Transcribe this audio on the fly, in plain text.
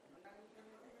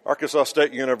Arkansas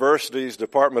State University's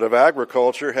Department of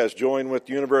Agriculture has joined with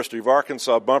the University of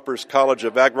Arkansas Bumpers College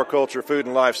of Agriculture, Food,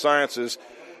 and Life Sciences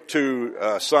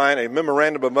to sign a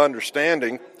memorandum of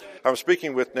understanding. I'm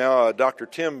speaking with now Dr.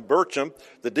 Tim Burcham,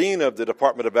 the Dean of the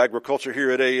Department of Agriculture here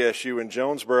at ASU in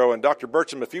Jonesboro. And Dr.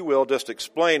 Burcham, if you will, just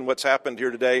explain what's happened here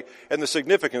today and the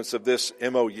significance of this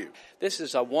MOU. This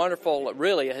is a wonderful,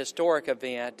 really a historic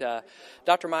event.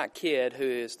 Dr. Mike Kidd, who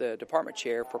is the department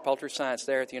chair for poultry science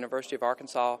there at the University of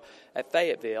Arkansas at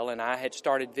Fayetteville, and I had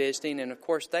started visiting, and of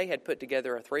course they had put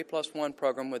together a 3+1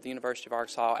 program with the University of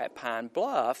Arkansas at Pine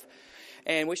Bluff.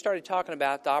 And we started talking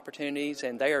about the opportunities,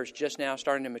 and they are just now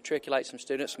starting to matriculate some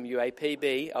students from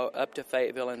UAPB up to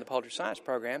Fayetteville in the poultry science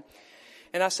program.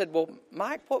 And I said, well,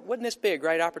 Mike, wouldn't this be a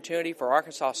great opportunity for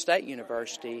Arkansas State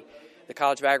University, the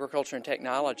College of Agriculture and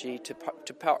Technology,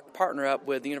 to partner up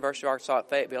with the University of Arkansas at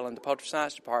Fayetteville and the Poultry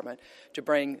Science Department to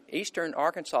bring Eastern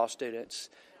Arkansas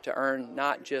students to earn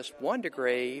not just 1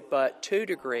 degree, but 2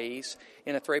 degrees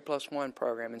in a 3+1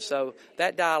 program. And so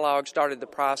that dialogue started the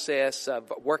process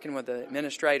of working with the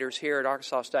administrators here at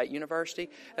Arkansas State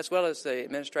University, as well as the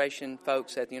administration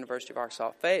folks at the University of Arkansas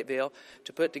at Fayetteville,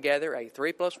 to put together a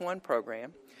 3+1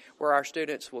 program where our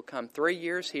students will come 3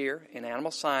 years here in animal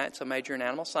science, a major in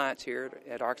animal science here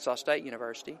at Arkansas State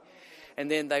University, and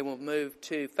then they will move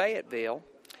to Fayetteville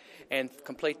and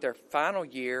complete their final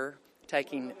year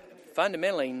taking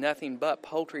fundamentally nothing but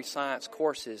poultry science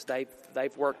courses.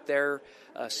 They've worked their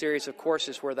series of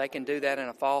courses where they can do that in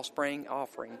a fall-spring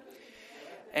offering.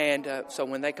 And so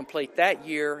when they complete that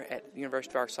year at the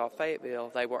University of Arkansas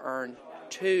Fayetteville, they will earn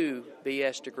 2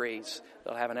 BS degrees.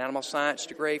 They'll have an animal science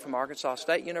degree from Arkansas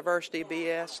State University,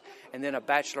 BS, and then a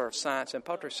Bachelor of Science in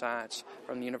Poultry Science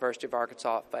from the University of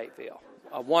Arkansas at Fayetteville.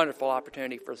 A wonderful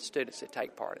opportunity for the students that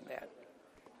take part in that.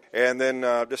 And then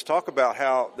just talk about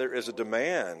how there is a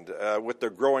demand with the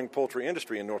growing poultry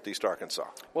industry in Northeast Arkansas.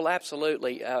 Well,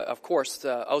 absolutely. Of course,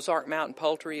 Ozark Mountain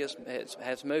Poultry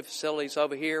has moved facilities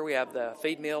over here. We have the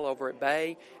feed mill over at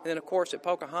Bay. And then, of course, at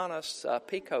Pocahontas,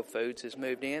 Pico Foods has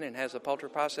moved in and has a poultry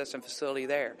processing facility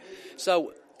there.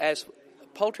 So as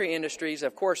poultry industries,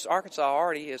 of course, Arkansas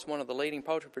already is one of the leading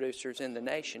poultry producers in the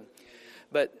nation.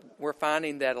 But we're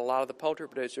finding that a lot of the poultry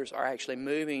producers are actually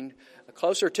moving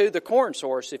closer to the corn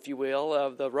source, if you will,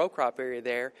 of the row crop area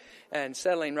there, and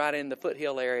settling right in the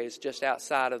foothill areas just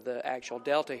outside of the actual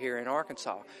delta here in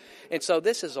Arkansas. And so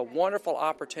this is a wonderful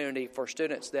opportunity for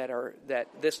students that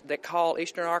call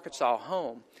Eastern Arkansas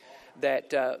home,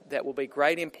 that will be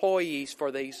great employees for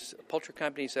these poultry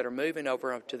companies that are moving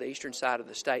over to the eastern side of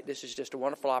the state. This is just a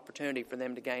wonderful opportunity for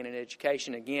them to gain an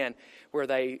education, again, where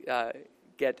they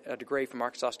get a degree from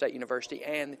Arkansas State University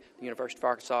and the University of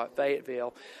Arkansas at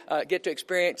Fayetteville, get to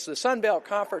experience the Sun Belt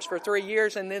Conference for 3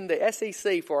 years and then the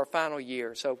SEC for a final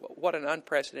year. So what an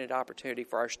unprecedented opportunity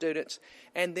for our students.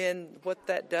 And then what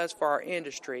that does for our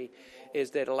industry is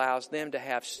that it allows them to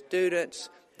have students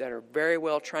that are very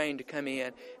well trained to come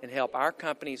in and help our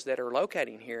companies that are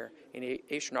locating here in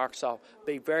Eastern Arkansas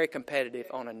be very competitive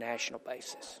on a national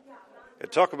basis.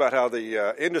 And talk about how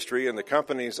the industry and the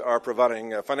companies are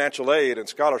providing financial aid and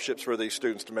scholarships for these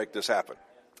students to make this happen.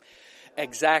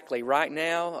 Exactly. Right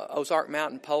now, Ozark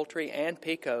Mountain Poultry and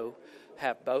Pico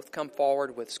have both come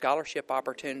forward with scholarship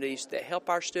opportunities that help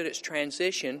our students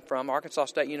transition from Arkansas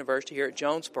State University here at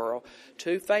Jonesboro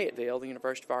to Fayetteville, the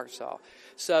University of Arkansas.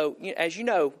 So, as you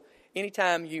know,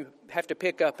 anytime you have to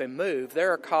pick up and move,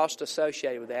 there are costs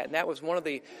associated with that. And that was one of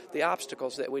the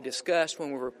obstacles that we discussed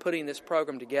when we were putting this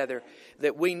program together,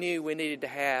 that we knew we needed to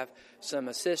have some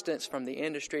assistance from the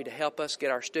industry to help us get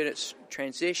our students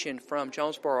transition from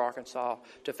Jonesboro, Arkansas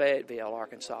to Fayetteville,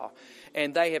 Arkansas.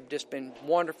 And they have just been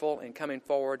wonderful in coming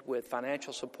forward with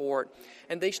financial support.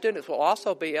 And these students will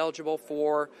also be eligible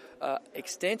for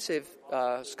extensive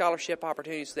scholarship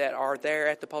opportunities that are there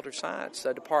at the Poultry Science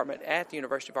Department at the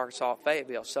University of Arkansas at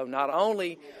Fayetteville. So not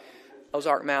only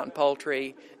Ozark Mountain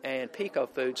Poultry and Pico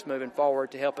Foods moving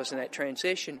forward to help us in that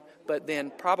transition, but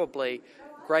then probably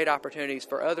great opportunities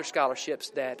for other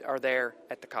scholarships that are there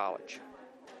at the college.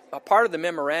 A part of the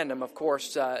memorandum, of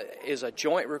course, is a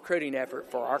joint recruiting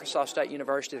effort for Arkansas State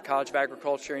University, the College of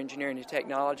Agriculture, Engineering, and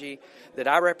Technology that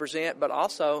I represent, but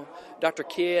also Dr.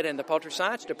 Kidd and the Poultry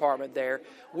Science Department there.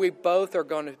 We both are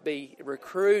going to be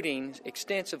recruiting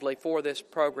extensively for this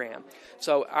program.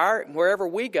 So wherever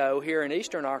we go here in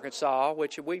eastern Arkansas,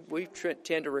 which we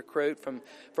tend to recruit from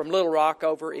Little Rock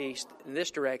over east in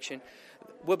this direction,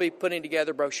 we'll be putting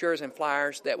together brochures and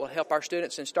flyers that will help our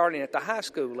students in starting at the high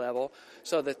school level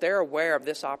so that they're aware of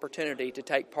this opportunity to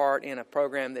take part in a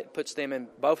program that puts them in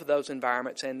both of those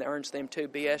environments and earns them 2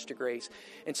 BS degrees.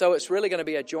 And so it's really going to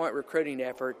be a joint recruiting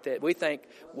effort that we think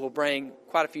will bring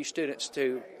quite a few students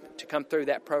to come through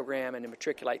that program and to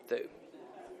matriculate through.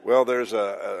 Well, there's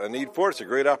a need for it. It's a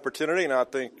great opportunity, and I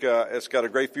think it's got a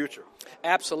great future.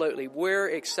 Absolutely. We're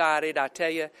excited. I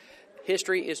tell you,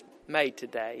 history is made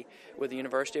today with the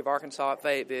University of Arkansas at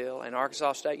Fayetteville and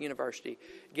Arkansas State University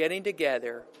getting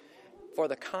together for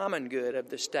the common good of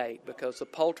the state, because the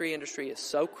poultry industry is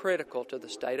so critical to the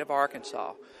state of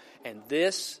Arkansas. And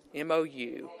this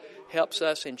MOU helps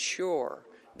us ensure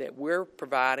that we're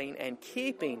providing and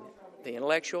keeping the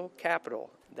intellectual capital,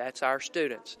 that's our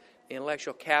students, the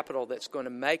intellectual capital that's going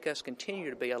to make us continue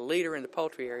to be a leader in the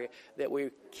poultry area, that we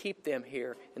keep them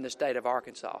here in the state of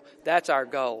Arkansas. That's our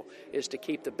goal, is to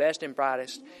keep the best and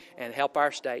brightest and help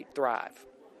our state thrive.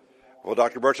 Well,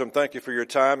 Dr. Burcham, thank you for your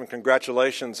time, and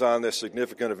congratulations on this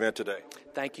significant event today.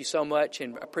 Thank you so much,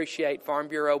 and appreciate Farm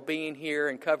Bureau being here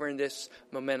and covering this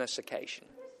momentous occasion.